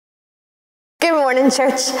Good morning,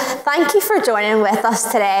 church. Thank you for joining with us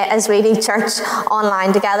today as we do church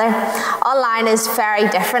online together. Online is very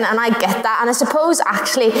different, and I get that. And I suppose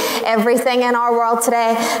actually everything in our world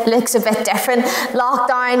today looks a bit different.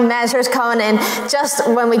 Lockdown measures coming in just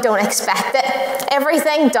when we don't expect it.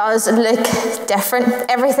 Everything does look different.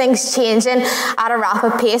 Everything's changing at a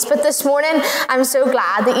rapid pace. But this morning, I'm so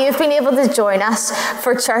glad that you've been able to join us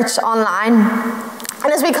for church online.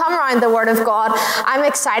 And as we come around the Word of God, I'm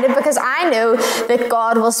excited because I know that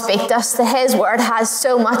God will speak to us, that His Word has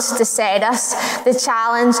so much to say to us, to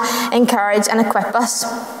challenge, encourage and equip us.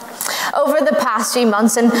 Over the past few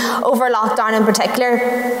months and over lockdown in particular,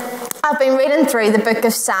 I've been reading through the book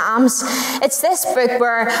of Psalms. It's this book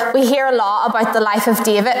where we hear a lot about the life of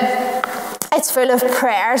David. It's full of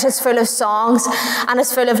prayers, it's full of songs, and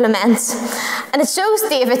it's full of laments. And it shows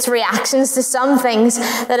David's reactions to some things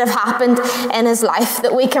that have happened in his life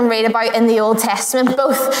that we can read about in the Old Testament,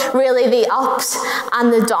 both really the ups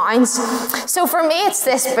and the downs. So for me, it's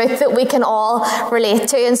this book that we can all relate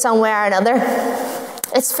to in some way or another.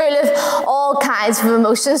 It's full of all kinds of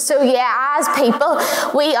emotions. So yeah, as people,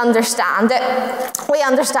 we understand it. We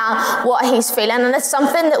understand what he's feeling, and it's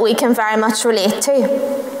something that we can very much relate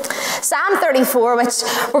to. Psalm 34, which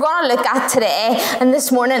we're going to look at today and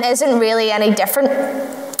this morning, isn't really any different.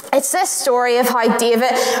 It's this story of how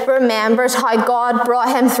David remembers how God brought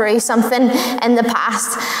him through something in the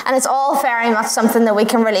past. And it's all very much something that we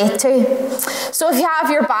can relate to. So if you have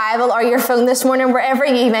your Bible or your phone this morning, wherever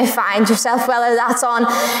you may find yourself, whether that's on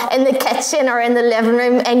in the kitchen or in the living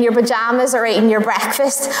room, in your pajamas or eating your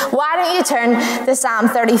breakfast, why don't you turn to Psalm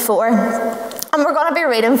 34? And we're going to be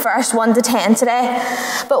reading verse 1 to 10 today.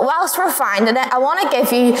 But whilst we're finding it, I want to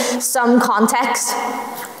give you some context.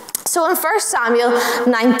 So in 1 Samuel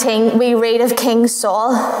 19, we read of King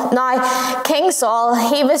Saul. Now, King Saul,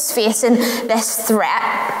 he was facing this threat.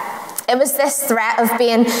 It was this threat of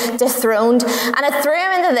being dethroned, and it threw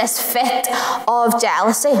him into this fit of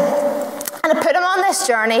jealousy. And it put him on this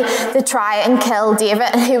journey to try and kill David,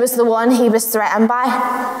 who was the one he was threatened by.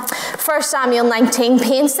 1 Samuel 19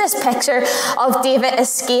 paints this picture of David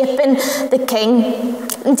escaping the king.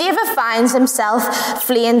 David finds himself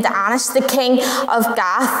fleeing to Anish, the king of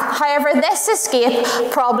Gath. However, this escape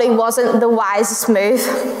probably wasn't the wisest move.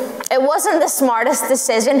 It wasn't the smartest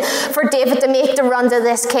decision for David to make to run to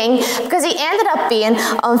this king, because he ended up being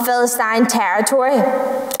on Philistine territory.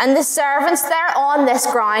 And the servants there on this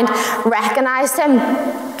ground recognised him.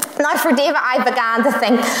 Now for David, I began to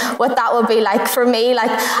think what that would be like for me.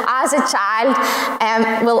 Like as a child,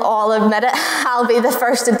 we'll all admit it. I'll be the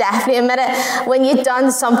first to definitely admit it. When you'd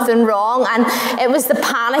done something wrong, and it was the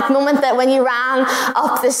panic moment that when you ran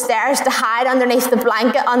up the stairs to hide underneath the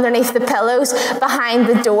blanket, underneath the pillows, behind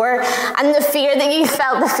the door, and the fear that you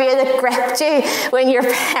felt, the fear that gripped you when your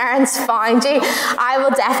parents found you. I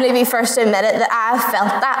will definitely be first to admit it that I've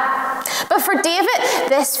felt that. But for David,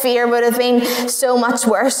 this fear would have been so much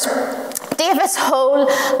worse. David's whole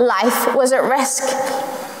life was at risk.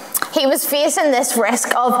 He was facing this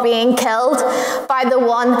risk of being killed by the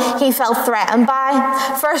one he felt threatened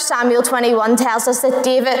by. 1 Samuel 21 tells us that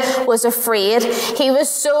David was afraid. He was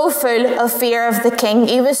so full of fear of the king.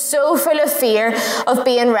 He was so full of fear of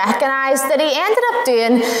being recognised that he ended up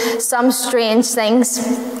doing some strange things.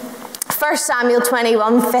 1 Samuel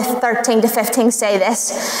 21, 13 to 15 say this.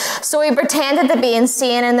 So he pretended to be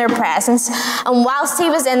insane in their presence, and whilst he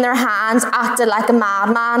was in their hands, acted like a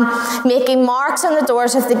madman, making marks on the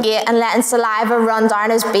doors of the gate and letting saliva run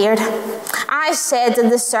down his beard. I said to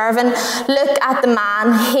the servant, look at the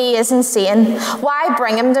man, he is insane. Why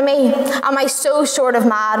bring him to me? Am I so short of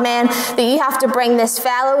madmen that you have to bring this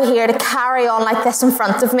fellow here to carry on like this in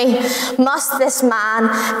front of me? Must this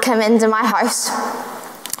man come into my house?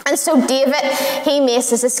 And so David, he makes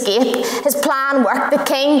his escape. His plan worked. The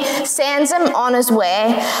king sends him on his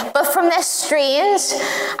way. But from this strange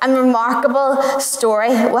and remarkable story,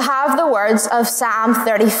 we have the words of Psalm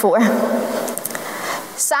 34.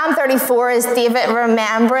 Psalm 34 is David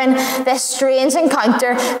remembering this strange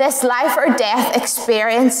encounter, this life or death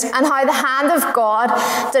experience, and how the hand of God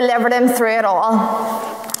delivered him through it all.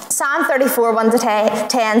 Psalm 34, 1 to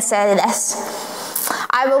 10 said this.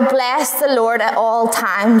 I will bless the Lord at all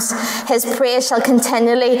times. His praise shall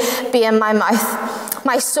continually be in my mouth.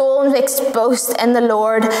 My soul makes boast in the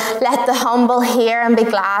Lord. Let the humble hear and be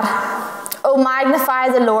glad. Oh, magnify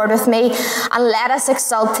the Lord with me, and let us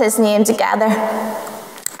exalt his name together.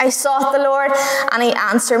 I sought the Lord, and he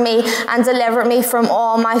answered me and delivered me from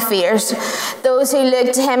all my fears. Those who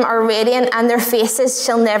look to him are radiant, and their faces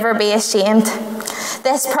shall never be ashamed.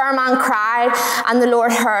 This poor man cried, and the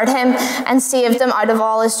Lord heard him and saved him out of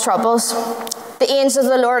all his troubles. The angel of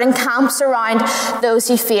the Lord encamps around those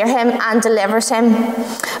who fear him and delivers him.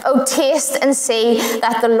 Oh, taste and see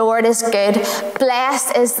that the Lord is good.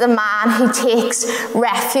 Blessed is the man who takes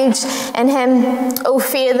refuge in him. Oh,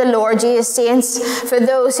 fear the Lord, ye his saints, for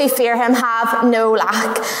those who fear him have no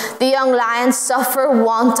lack. The young lions suffer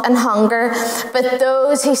want and hunger, but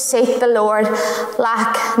those who seek the Lord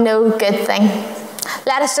lack no good thing.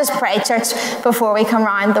 Let us just pray, church, before we come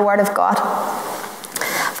round the word of God.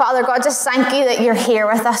 Father God, just thank you that you're here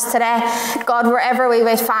with us today. God, wherever we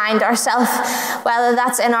would find ourselves, whether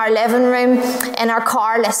that's in our living room, in our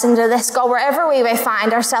car, listening to this, God, wherever we may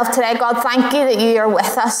find ourselves today, God, thank you that you are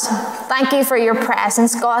with us. Thank you for your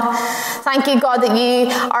presence, God. Thank you, God, that you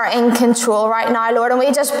are in control right now, Lord, and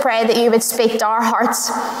we just pray that you would speak to our hearts.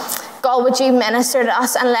 God, would you minister to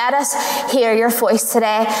us and let us hear your voice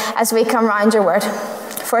today as we come round your word.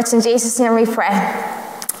 For it's in Jesus' name we pray.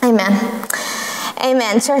 Amen.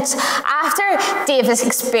 Amen, church. After David's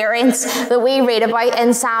experience that we read about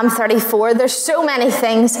in Psalm 34, there's so many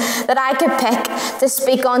things that I could pick to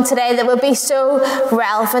speak on today that would be so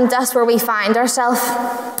relevant to us where we find ourselves.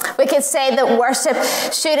 We could say that worship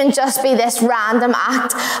shouldn't just be this random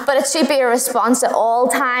act, but it should be a response at all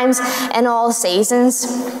times, in all seasons.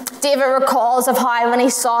 David recalls of how when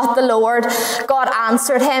he sought the Lord, God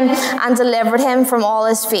answered him and delivered him from all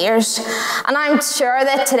his fears. And I'm sure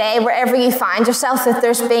that today, wherever you find yourself, that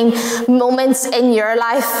there's been moments in your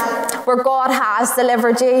life where God has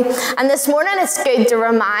delivered you. And this morning it's good to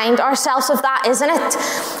remind ourselves of that, isn't it?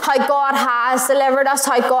 How God has delivered us,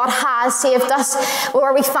 how God has saved us,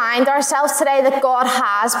 where we find ourselves today, that God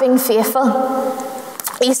has been faithful.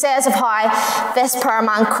 He says of how this poor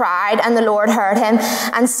man cried and the Lord heard him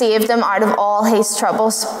and saved him out of all his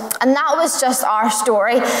troubles. And that was just our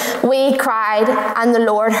story. We cried and the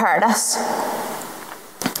Lord heard us.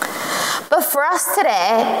 But for us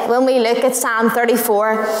today, when we look at Psalm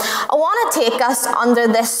 34, I want to take us under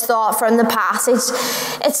this thought from the passage.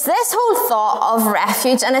 It's this whole thought of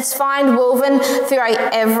refuge, and it's found woven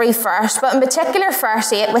throughout every verse, but in particular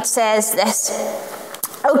verse 8, which says this: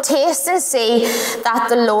 Oh, taste and see that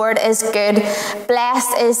the Lord is good.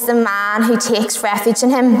 Blessed is the man who takes refuge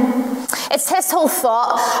in him. It's his whole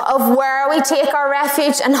thought of where we take our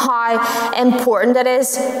refuge and how important it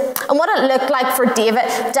is, and what it looked like for David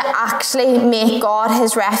to actually make God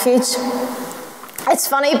his refuge. It's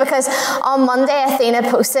funny because on Monday, Athena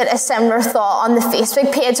posted a similar thought on the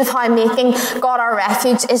Facebook page of how making God our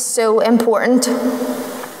refuge is so important.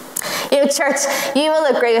 You know, church, you will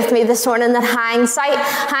agree with me this morning that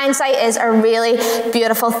hindsight is a really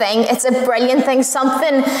beautiful thing. It's a brilliant thing,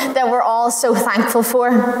 something that we're all so thankful for.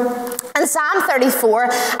 And Psalm 34,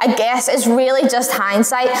 I guess, is really just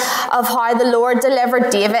hindsight of how the Lord delivered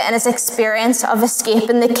David in his experience of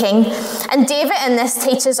escaping the king. And David in this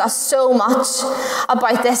teaches us so much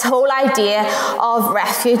about this whole idea of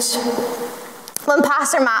refuge. When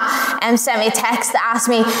Pastor Matt sent me a text to ask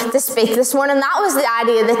me to speak this morning, that was the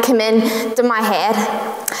idea that came into my head.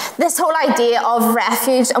 This whole idea of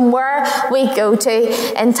refuge and where we go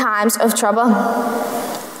to in times of trouble.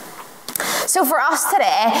 So for us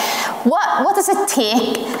today, what does it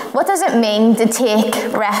take? What does it mean to take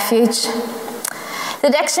refuge? The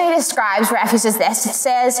dictionary describes refuge as this. It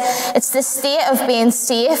says it's the state of being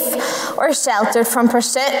safe or sheltered from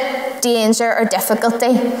pursuit, danger, or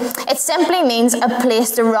difficulty. It simply means a place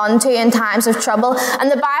to run to in times of trouble. And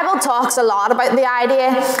the Bible talks a lot about the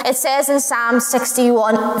idea. It says in Psalm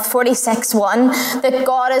 46:1 that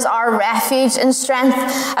God is our refuge and strength,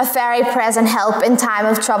 a very present help in time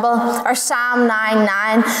of trouble. Or Psalm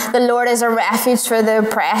 9:9, the Lord is a refuge for the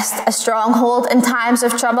oppressed, a stronghold in times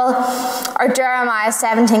of trouble. Or Jeremiah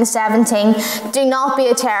 17:17, do not be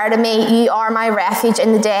a terror to me, you are my refuge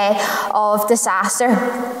in the day of disaster.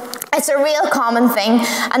 It's a real common thing,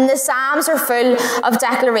 and the Psalms are full of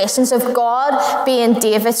declarations of God being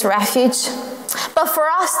David's refuge. But for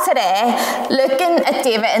us today, looking at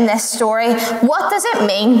David in this story, what does it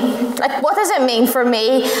mean? Like, what does it mean for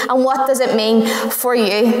me, and what does it mean for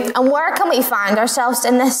you? And where can we find ourselves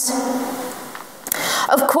in this?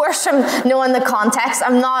 Of course, from knowing the context,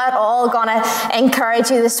 I'm not at all going to encourage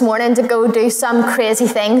you this morning to go do some crazy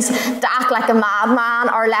things, to act like a madman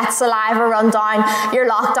or let saliva run down your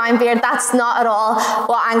lockdown beard. That's not at all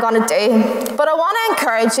what I'm going to do. But I want to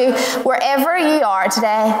encourage you, wherever you are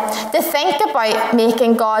today, to think about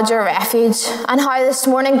making God your refuge and how this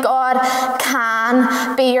morning God can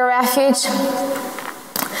be your refuge.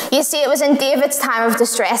 You see, it was in David's time of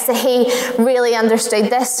distress that he really understood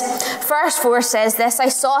this. Verse 4 says this, I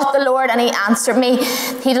sought the Lord and he answered me.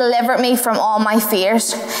 He delivered me from all my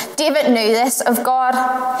fears. David knew this of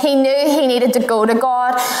God. He knew he needed to go to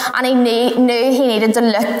God, and he knew he needed to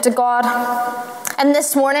look to God. And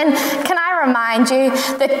this morning, can I remind you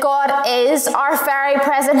that God is our very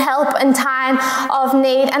present help in time of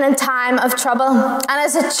need and in time of trouble. And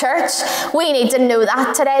as a church, we need to know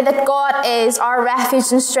that today, that God is our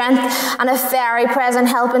refuge and strength and a very present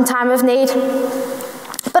help in time of need.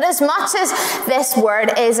 But as much as this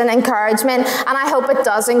word is an encouragement, and I hope it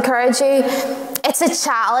does encourage you, it's a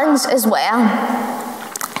challenge as well.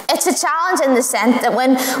 It's a challenge in the sense that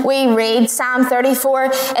when we read Psalm 34,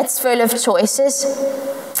 it's full of choices.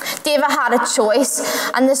 David had a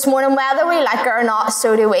choice, and this morning, whether we like it or not,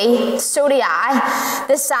 so do we. So do I.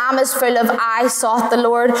 The psalm is full of I sought the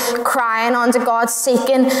Lord, crying unto God,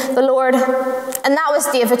 seeking the Lord. And that was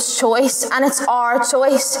David's choice, and it's our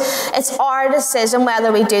choice. It's our decision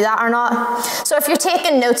whether we do that or not. So if you're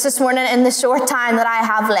taking notes this morning in the short time that I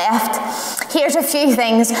have left, here's a few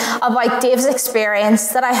things about David's experience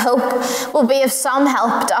that I hope will be of some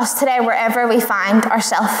help to us today wherever we find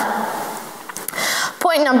ourselves.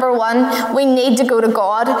 Point number 1, we need to go to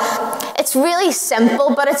God. It's really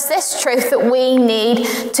simple, but it's this truth that we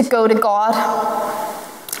need to go to God.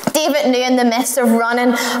 David knew in the midst of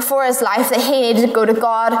running for his life that he needed to go to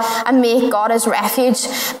God and make God his refuge.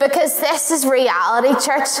 Because this is reality,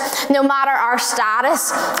 church. No matter our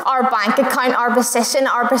status, our bank account, our position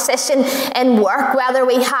in work, whether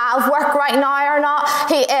we have work right now or not,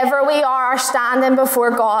 whoever we are standing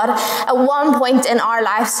before God at one point in our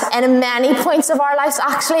lives, and in many points of our lives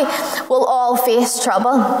actually, we'll all face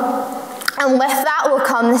trouble. And with that will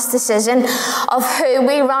come this decision of who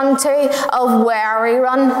we run to, of where we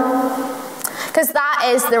run. Because that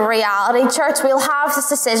is the reality, church. We'll have this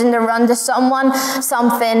decision to run to someone,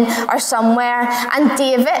 something, or somewhere. And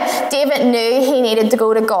David knew he needed to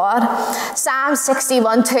go to God. Psalm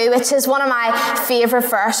 61:2, which is one of my favourite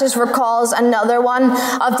verses, recalls another one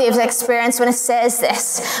of David's experience when it says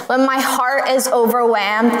this, when my heart is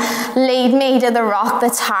overwhelmed, lead me to the rock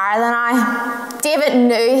that's higher than I. David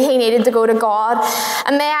knew he needed to go to God.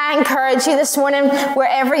 And may I encourage you this morning,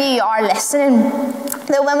 wherever you are listening,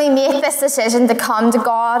 that when we make this decision to come to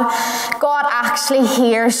God, God actually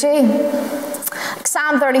hears you.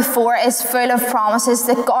 Psalm 34 is full of promises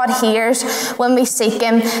that God hears when we seek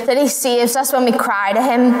him, that he saves us when we cry to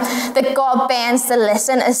him, that God bends to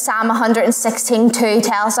listen, as Psalm 116:2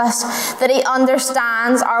 tells us, that he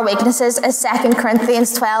understands our weaknesses, as 2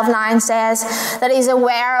 Corinthians 12:9 says, that he's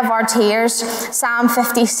aware of our tears, Psalm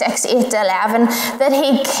 56:8-11, that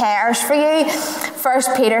he cares for you,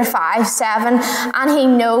 1 Peter 5:7, and he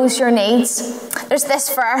knows your needs. There's this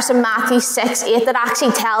verse in Matthew 6:8 that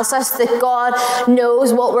actually tells us that God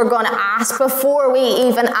knows what we're going to ask before we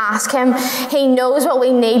even ask him. He knows what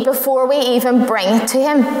we need before we even bring it to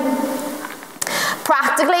him.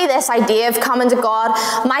 Practically, this idea of coming to God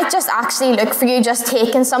might just actually look for you just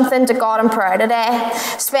taking something to God in prayer today,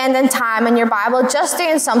 spending time in your Bible, just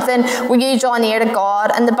doing something where you draw near to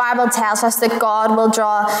God, and the Bible tells us that God will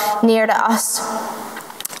draw near to us.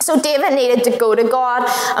 So David needed to go to God,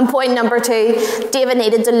 and point number 2, David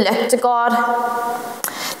needed to look to God.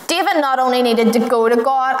 David not only needed to go to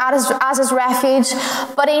God as his refuge,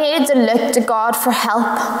 but he needed to look to God for help.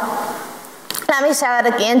 Let me say that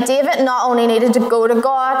again. David not only needed to go to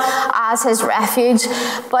God as his refuge,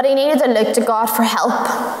 but he needed to look to God for help.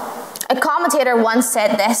 A commentator once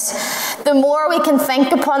said this, the more we can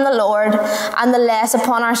think upon the Lord and the less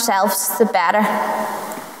upon ourselves, the better.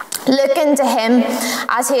 Looking to him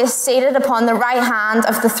as he is seated upon the right hand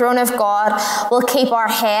of the throne of God will keep our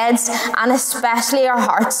heads and especially our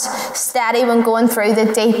hearts steady when going through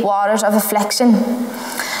the deep waters of affliction.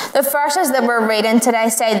 The verses that we're reading today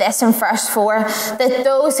say this in verse 4, that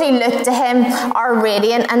those who look to him are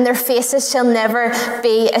radiant and their faces shall never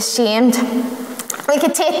be ashamed. We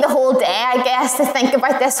could take the whole day, I guess, to think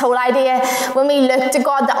about this whole idea. When we look to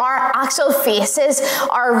God, that our actual faces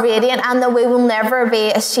are radiant and that we will never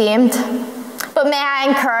be ashamed. But may I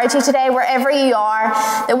encourage you today, wherever you are,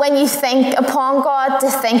 that when you think upon God, to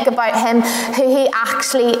think about him, who he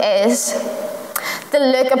actually is. To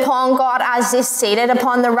look upon God as he's seated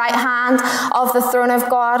upon the right hand of the throne of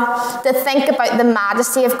God. To think about the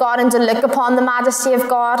majesty of God and to look upon the majesty of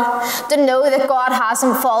God. To know that God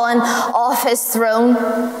hasn't fallen off his throne.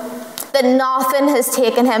 that nothing has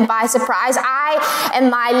taken him by surprise. I, in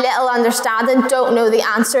my little understanding, don't know the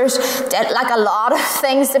answers to like a lot of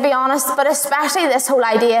things, to be honest, but especially this whole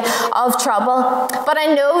idea of trouble. But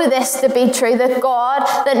I know this to be true,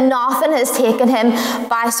 that nothing has taken him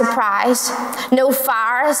by surprise. No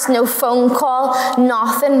virus, no phone call,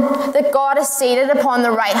 nothing. That God is seated upon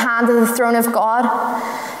the right hand of the throne of God.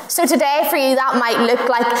 So today for you, that might look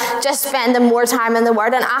like just spending more time in the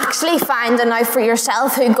Word and actually finding out for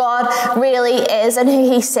yourself who God really is and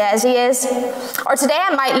who he says he is. Or today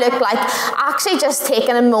it might look like actually just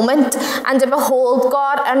taking a moment and to behold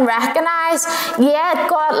God and recognize, yeah,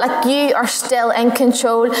 God, like you are still in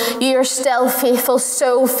control. You are still faithful,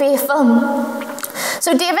 so faithful.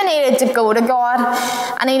 So David needed to go to God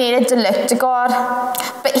and he needed to look to God.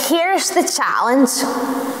 But here's the challenge.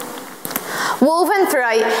 Woven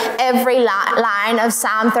throughout every line of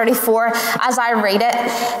Psalm 34 as I read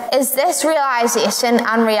it is this realization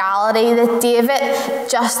and reality that David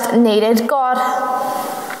just needed God.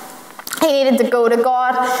 He needed to go to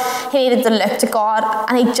God, he needed to look to God,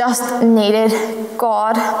 and he just needed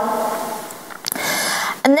God.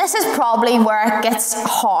 And this is probably where it gets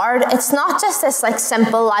hard. It's not just this like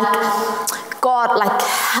simple like, God, like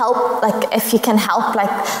help, like if you can help, like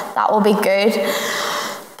that will be good.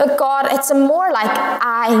 But God, it's a more like,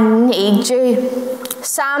 I need you.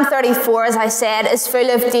 Psalm 34, as I said, is full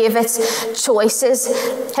of David's choices.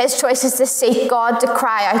 His choices to seek God, to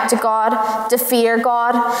cry out to God, to fear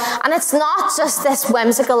God. And it's not just this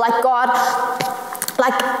whimsical, like, God,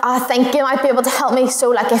 like, I think you might be able to help me, so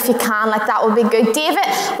like if you can, like that would be good.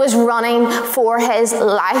 David was running for his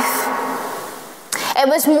life. It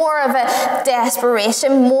was more of a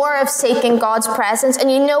desperation, more of seeking God's presence, and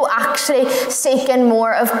actually seeking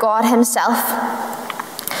more of God himself.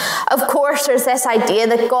 Of course, there's this idea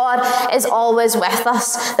that God is always with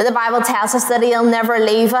us, that the Bible tells us that he'll never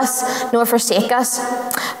leave us nor forsake us.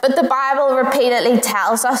 But the Bible repeatedly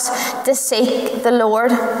tells us to seek the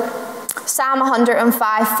Lord. Psalm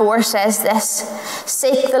 105:4 says this,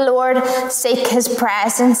 seek the Lord, seek his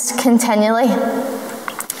presence continually.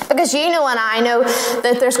 Because you know and I know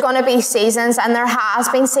that there's going to be seasons, and there has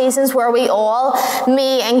been seasons where we all,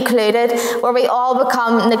 me included, where we all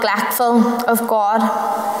become neglectful of God.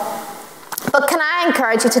 But can I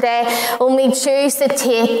encourage you today, when we choose to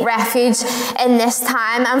take refuge in this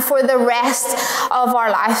time and for the rest of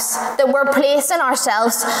our lives, that we're placing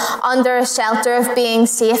ourselves under a shelter of being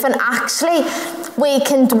safe, and actually we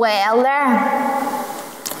can dwell there.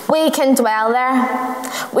 We can dwell there.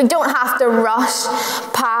 We don't have to rush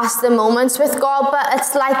past the moments with God, but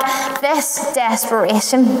it's like this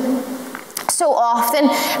desperation. So often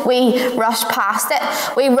we rush past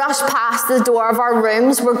it. We rush past the door of our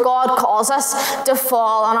rooms where God calls us to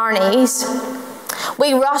fall on our knees.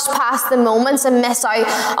 We rush past the moments and miss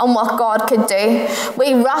out on what God could do.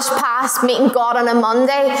 We rush past meeting God on a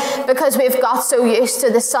Monday because we've got so used to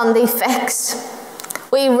the Sunday fix.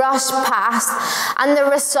 We rush past, and the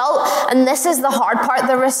result, and this is the hard part,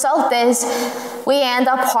 the result is we end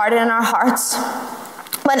up hardening our hearts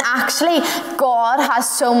when actually God has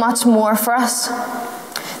so much more for us.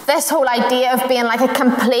 This whole idea of being like a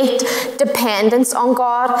complete dependence on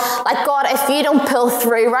God. Like, God, if you don't pull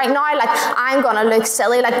through right now, like I'm going to look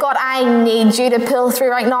silly. Like, God, I need you to pull through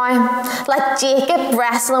right now. Like Jacob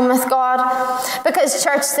wrestling with God. Because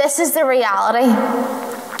church, this is the reality.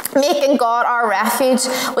 Making God our refuge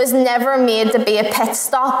was never made to be a pit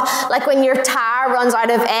stop. Like when your tire runs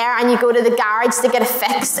out of air and you go to the garage to get it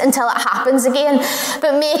fixed until it happens again.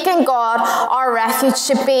 But making God our refuge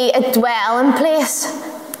should be a dwelling place.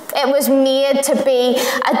 It was made to be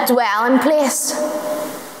a dwelling place.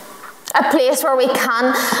 A place where we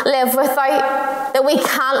can't live without, that we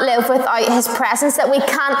can't live without his presence, that we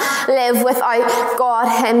can't live without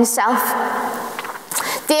God himself.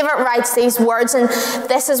 David writes these words, and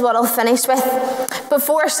this is what I'll finish with.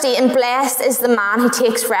 Before stating, blessed is the man who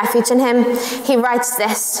takes refuge in him, he writes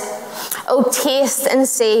this, oh, taste and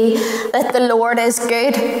see that the Lord is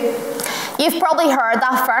good. You've probably heard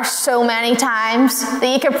that verse so many times that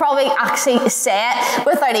you could probably actually say it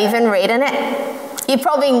without even reading it. You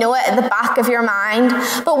probably know it at the back of your mind.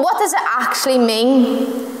 But what does it actually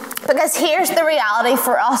mean? Because here's the reality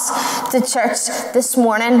for us, the church, this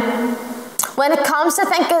morning. When it comes to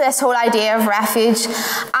think of this whole idea of refuge,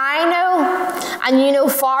 I know, and you know,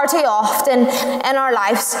 far too often in our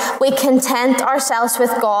lives, we content ourselves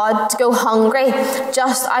with God to go hungry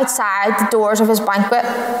just outside the doors of his banquet.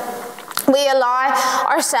 We allow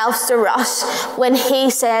ourselves to rush when he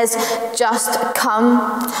says, just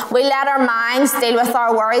come. We let our minds deal with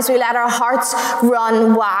our worries. We let our hearts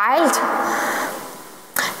run wild.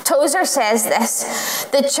 Tozer says this: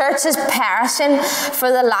 the church is perishing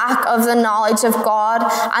for the lack of the knowledge of God,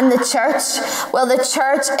 and the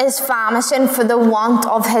church is famishing for the want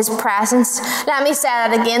of his presence. Let me say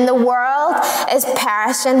that again. The world is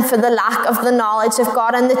perishing for the lack of the knowledge of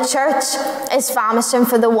God, and the church is famishing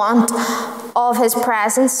for the want of his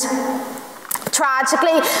presence.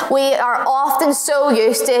 Tragically, we are often so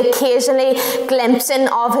used to occasionally glimpsing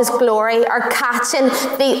of his glory or catching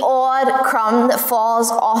the odd crumb that falls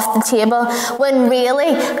off the table, when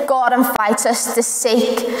really God invites us to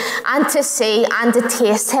seek and to see and to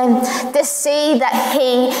taste him, to see that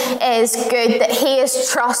he is good, that he is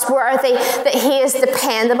trustworthy, that he is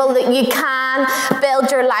dependable, that you can build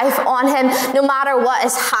your life on him no matter what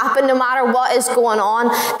has happened, no matter what is going on,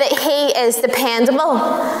 that he is dependable,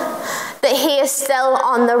 that he is still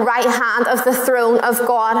on the right hand of the throne of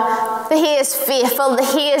God, that he is faithful,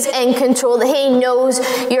 that he is in control, that he knows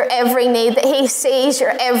your every need, that he sees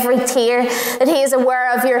your every tear, that he is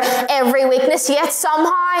aware of your every weakness, yet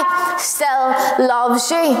somehow still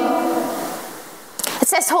loves you.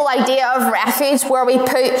 It's this whole idea of refuge where we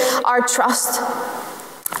put our trust.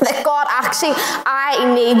 That God, actually,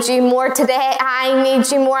 I need you more today. I need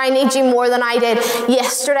you more. I need you more than I did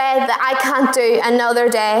yesterday. That I can't do another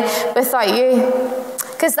day without you.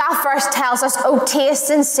 Because that verse tells us, oh, taste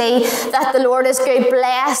and see that the Lord is good.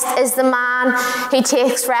 Blessed is the man who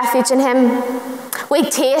takes refuge in him. We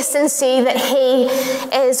taste and see that he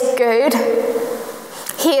is good.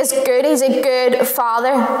 He is good. He's a good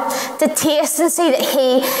Father. To taste and see that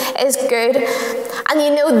he is good. And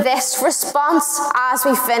you know, this response as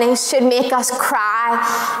we finish should make us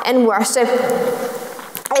cry in worship.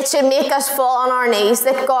 It should make us fall on our knees,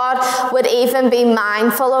 that God would even be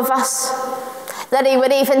mindful of us, that he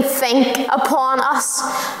would even think upon us.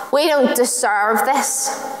 We don't deserve this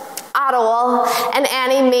at all in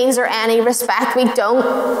any means or any respect. We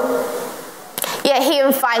don't. Yet he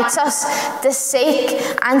invites us to seek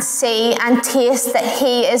and see and taste that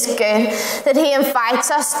he is good. That he invites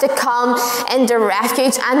us to come into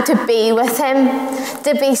refuge and to be with him.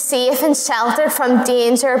 To be safe and sheltered from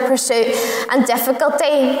danger, pursuit and difficulty.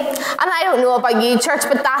 And I don't know about you, church,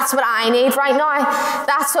 but that's what I need right now.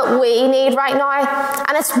 That's what we need right now.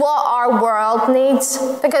 And it's what our world needs.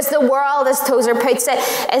 Because the world, as Tozer puts it,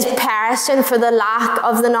 is perishing for the lack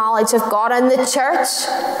of the knowledge of God. And the church,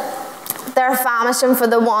 they're famishing for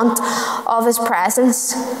the want of his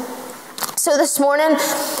presence. So this morning,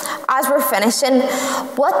 as we're finishing,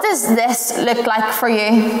 what does this look like for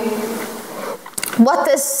you? What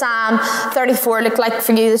does Psalm 34 look like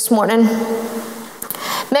for you this morning?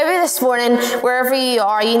 Maybe this morning, wherever you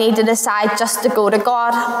are, you need to decide just to go to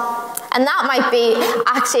God. And that might be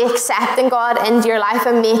actually accepting God into your life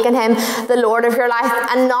and making him the Lord of your life.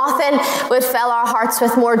 And nothing would fill our hearts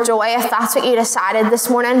with more joy if that's what you decided this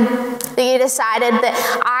morning. That you decided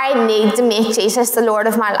that I need to make Jesus the Lord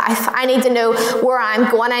of my life. I need to know where I'm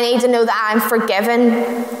going. I need to know that I'm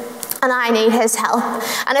forgiven. And I need his help.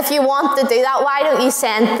 And if you want to do that, why don't you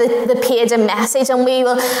send the page a message, and we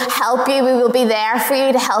will help you. We will be there for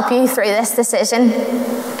you to help you through this decision.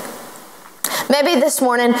 Maybe this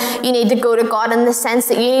morning you need to go to God in the sense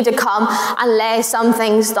that you need to come and lay some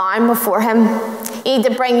things down before him. You need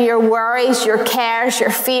to bring your worries, your cares,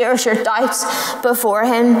 your fears, your doubts before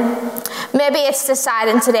him. Maybe it's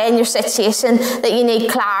deciding today in your situation that you need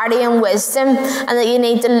clarity and wisdom, and that you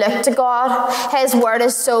need to look to God. His word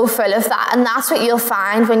is so full of that, and that's what you'll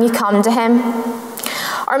find when you come to him.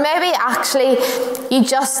 Or maybe actually you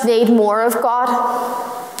just need more of God.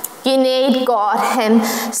 You need God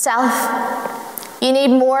himself. You need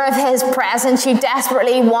more of his presence. You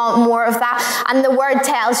desperately want more of that. And the word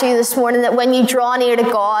tells you this morning that when you draw near to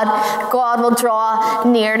God, God will draw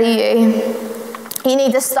near to you. You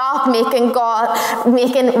need to stop making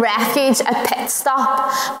refuge a pit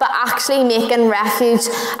stop, but actually making refuge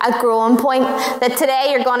a growing point. That today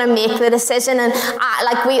you're going to make the decision, and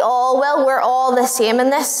like we all will, we're all the same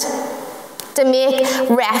in this. To make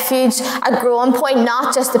refuge a growing point,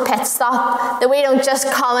 not just a pit stop. That we don't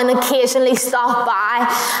just come and occasionally stop by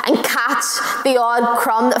and catch the odd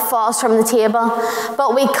crumb that falls from the table,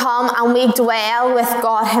 but we come and we dwell with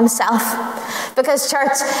God himself. Because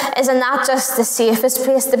church, isn't that just the safest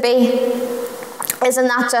place to be? Isn't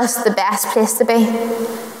that just the best place to be?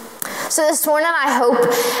 So this morning I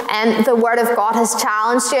hope the word of God has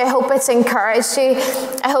challenged you. I hope it's encouraged you.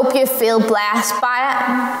 I hope you feel blessed by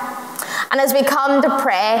it. And as we come to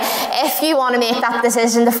pray, if you want to make that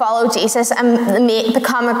decision to follow Jesus and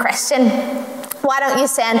become a Christian, why don't you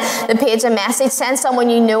send the page a message? Send someone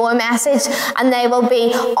you know a message, and they will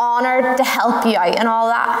be honoured to help you out and all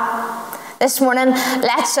that. This morning,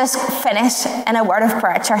 let's just finish in a word of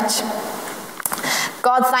prayer, church.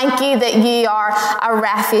 God, thank you that you are a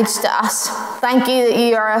refuge to us. Thank you that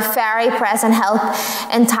you are a very present help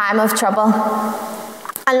in time of trouble.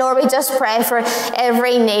 And Lord, we just pray for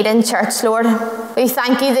every need in church, Lord. We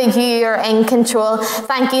thank you that you are in control.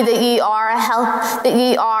 Thank you that you are a help, that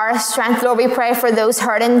you are a strength. Lord, we pray for those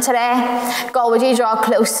hurting today. God, would you draw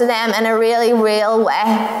close to them in a really real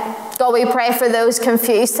way? God, we pray for those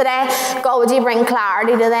confused today. God, would you bring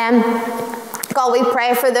clarity to them? God, we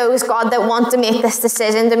pray for those, God, that want to make this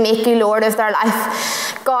decision to make you Lord of their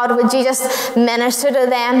life. God, would you just minister to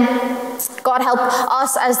them? God, help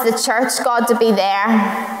us as the church, God, to be there.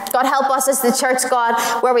 God, help us as the church,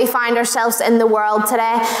 God, where we find ourselves in the world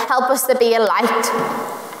today. Help us to be a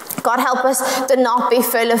light. God, help us to not be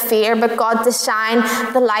full of fear, but God, to shine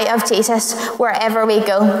the light of Jesus wherever we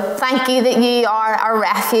go. Thank you that you are a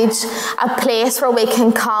refuge, a place where we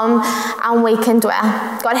can come and we can dwell.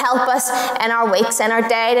 God, help us in our weeks, in our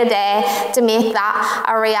day-to-day, to make that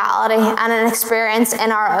a reality and an experience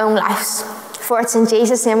in our own lives. For it's in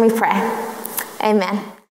Jesus' name we pray. Amen.